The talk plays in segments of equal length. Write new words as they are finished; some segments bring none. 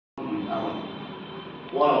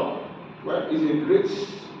Wow. Well, it's a great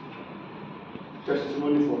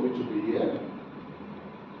testimony for me to be here.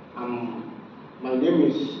 My name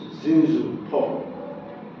is Mr.Paul.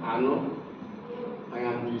 I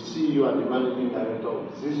am the CEO and the Managing Director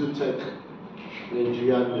of Tech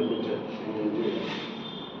Nigerian Limited in Nigeria.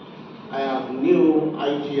 I have known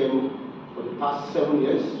IGM for the past 7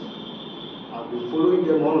 years. I've been following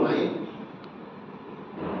them online,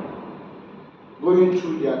 going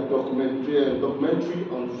through their documentary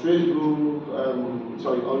on Facebook,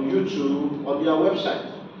 on YouTube, on their website.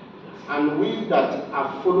 And we that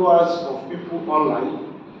are followers of people online,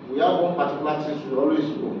 we have one particular thing we always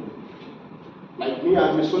know. Like me,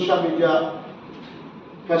 I'm a social media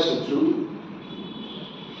person too.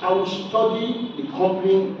 I will study the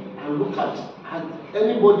company and look at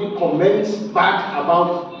anybody comments bad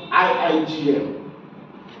about IIGM.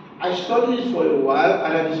 I studied it for a while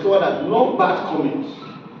and I discovered that no bad comments,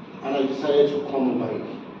 and I decided to come over it.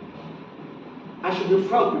 I should be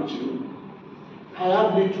frank with you, I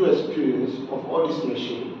have little experience of all this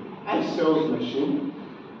machine. I sell this machine.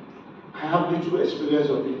 I have little experience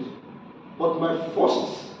of it. But my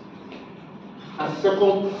first and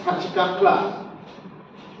second practical class,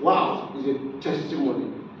 wow, is a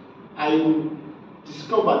testimony. I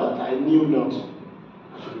discovered that I knew nothing.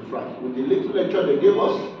 I should be frank. With the little lecture they gave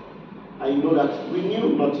us, I know that we knew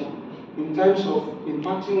nothing in terms of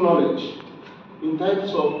imparting knowledge, in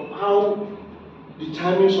terms of how the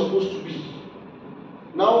timing is supposed to be.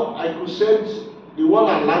 Now, I could say the one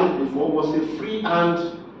I learned before was a free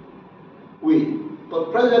hand way.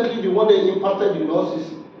 But presently, the one they imparted in us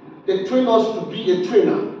is they train us to be a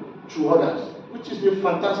trainer to others, which is a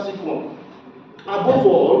fantastic one. Above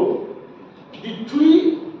all, the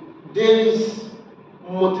 3 days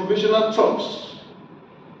motivational talks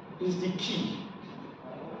is the key.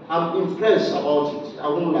 I'm impressed about it. I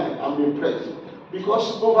won't lie, I'm impressed.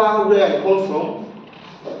 Because over where I come from,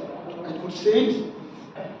 I could say it,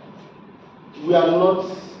 we are not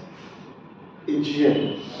a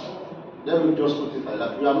GM. Let me just put it like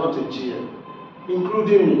that. We are not a GM.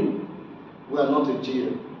 Including me, we are not a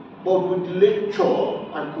GM. But with the lecture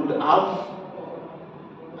I could have,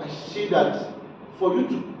 I see that for you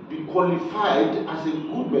to be qualified as a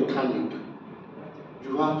good mechanic,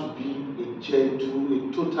 you have to be a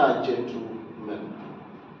total gentleman.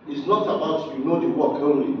 It's not about you know the work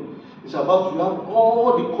only. It's about you have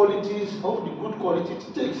all the qualities, all the good qualities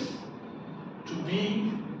it takes to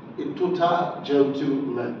be a total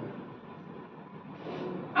gentleman.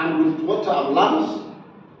 And with what I've learned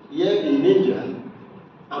here in India,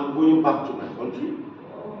 I'm going back to my country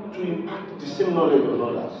to impact the same knowledge on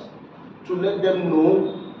others, to let them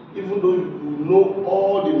know, even though you know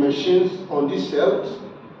all the machines on this set,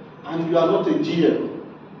 and you are not a GM,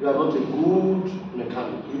 you are not a good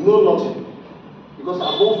mechanic, you know nothing. Because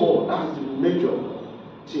above all, that's the major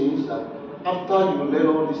things that after you learn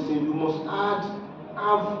all these things, you must have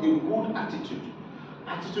a good attitude.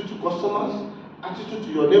 Attitude to customers, attitude to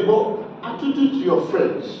your neighbor, attitude to your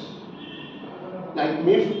friends. Like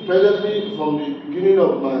me, presently, from the beginning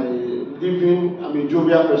of my living, I'm a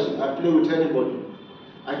jovial person. I play with anybody.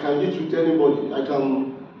 I can eat with anybody.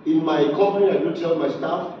 In my company, I do tell my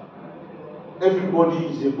staff, everybody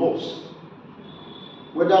is a boss.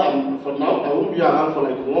 Whether for now, I won't be around for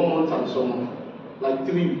like 1 month and some, like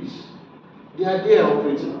 3 weeks. They are there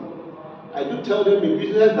operating. I do tell them a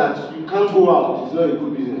business that you can't go out is not a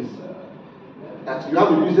good business. That you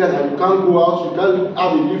have a business and you can't go out, you can't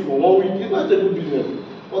have a leave for 1 week, it's not a good business.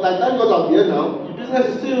 But I thank God I'm here now, the business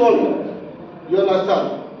is still running. You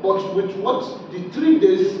understand? But with what the 3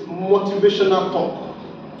 days motivational talk,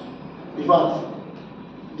 in fact,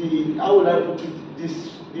 how would I put it,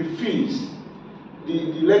 the fees,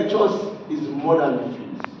 the lectures is more than the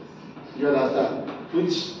fees. You understand?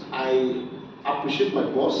 Which I appreciate my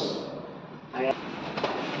boss.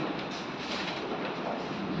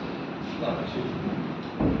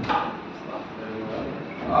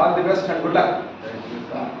 All the best and good luck. Thank you,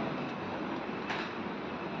 sir.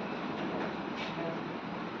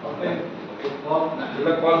 Okay. Paul. Good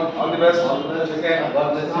luck, Paul. All the best. All the best. Okay.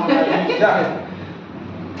 God bless you. Yeah.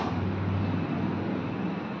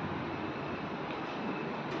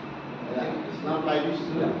 It's not like this too.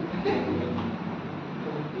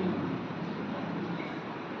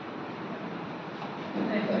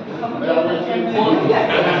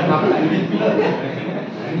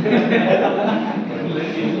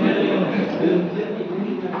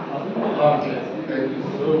 Okay, thank you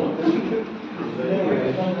so much.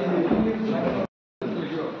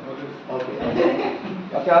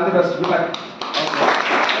 Okay, all the best. Good luck.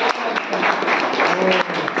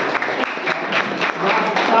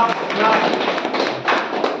 Now,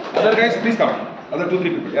 Other guys, please come. Other 2-3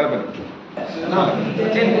 people. Yeah, buddy.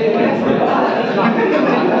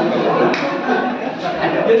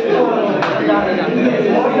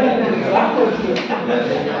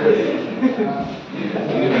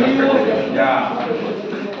 Yeah.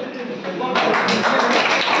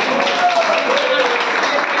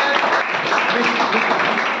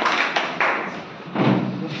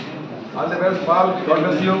 All the best, Paul. God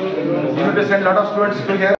bless you. You need to send a lot of students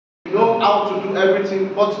to here. You know how to do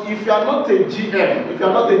everything, but if you are not a GM, if you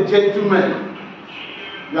are not a gentleman,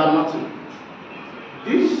 you are nothing.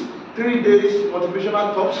 These 3 days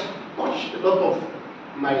motivational talks touched a lot of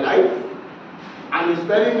my life, and it's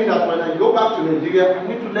telling me that when I go back to Nigeria, I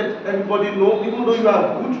need to let everybody know, even though you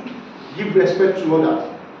are good, give respect to others,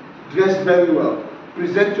 dress very well,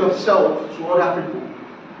 present yourself to other people.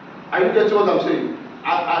 Are you getting what I'm saying?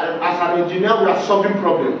 As an engineer, we are solving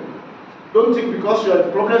problems. Don't think because you are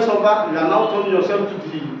a problem solver, you are now turning yourself to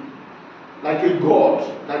be like a god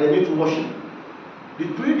that they need to worship. The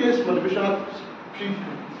 3 days motivational speech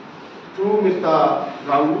through Mr.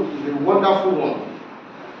 Raoul is a wonderful one.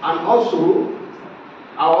 And also,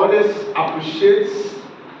 I always appreciate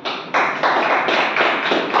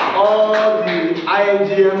all the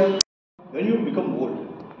INGM. When you become old,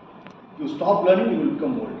 you stop learning, you will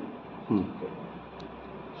become old. Okay.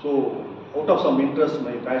 So, out of some interest,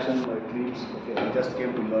 my passion, my dreams, okay, I just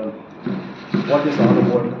came to learn what is all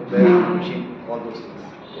about, the machine, all those things.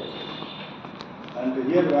 And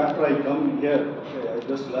here, after I come here, okay, I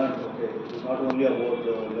just learned, okay, it is not only about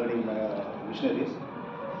learning missionaries,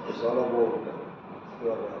 it's all about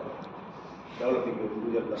your developing your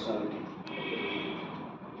individual personality. Okay.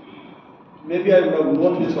 Maybe I would have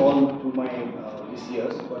known this all through my these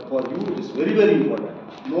years, but for you it is very, very important.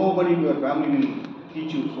 Nobody in your family will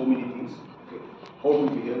teach you so many things. Okay. How to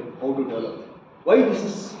behave, how to develop. Why this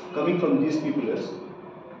is coming from these people is,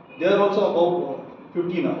 they are also about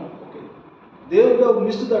 50 now. Okay. They would have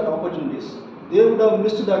missed that opportunities. They would have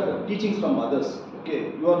missed that teachings from others.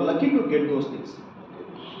 Okay. You are lucky to get those things.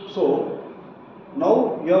 Okay. So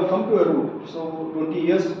now you have come to a route. So 20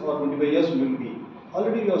 years or 25 years you will be.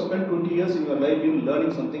 Already you have spent 20 years in your life in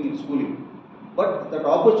learning something in schooling. But that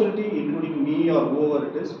opportunity, including me or whoever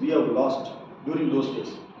it is, we have lost during those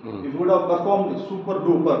days. If we would have performed super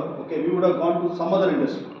duper, okay, we would have gone to some other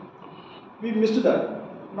industry. We missed that.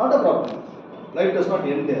 Not a problem. Life does not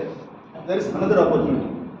end there. There is another opportunity.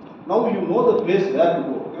 Now you know the place where to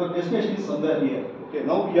go. Your destination is somewhere here. Okay,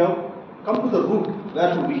 now we have come to the route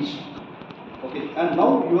where to reach. Okay, and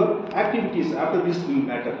now your activities after this will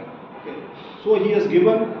matter. Okay, so he has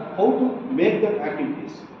given how to make that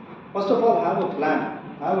activities. First of all, have a plan,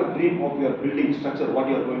 have a dream of your building structure, what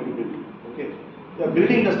you are going to build. Okay, the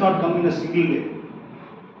building does not come in a single day.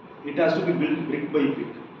 It has to be built brick by brick.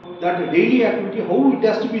 That daily activity, how it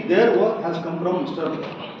has to be there, has come from Mr.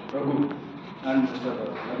 Raghu and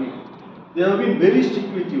Mr. Ravi. They have been very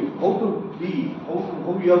strict with you. How to be,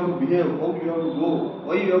 how you have to behave, how you have to go,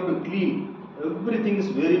 why you have to clean. Everything is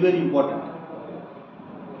very, very important.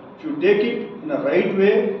 If you take it in a right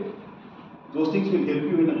way, those things will help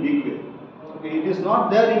you in a big way. Okay, it is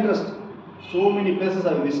not their interest. So many places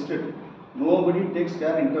I have visited. Nobody takes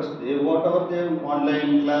their interest. They whatever they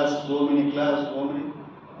online class, so many class, so many.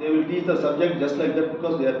 They will teach the subject just like that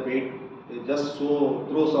because they are paid. They just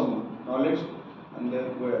throw some knowledge and they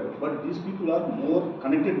go ahead. But these people are more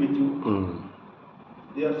connected with you.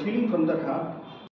 They are feeling from their heart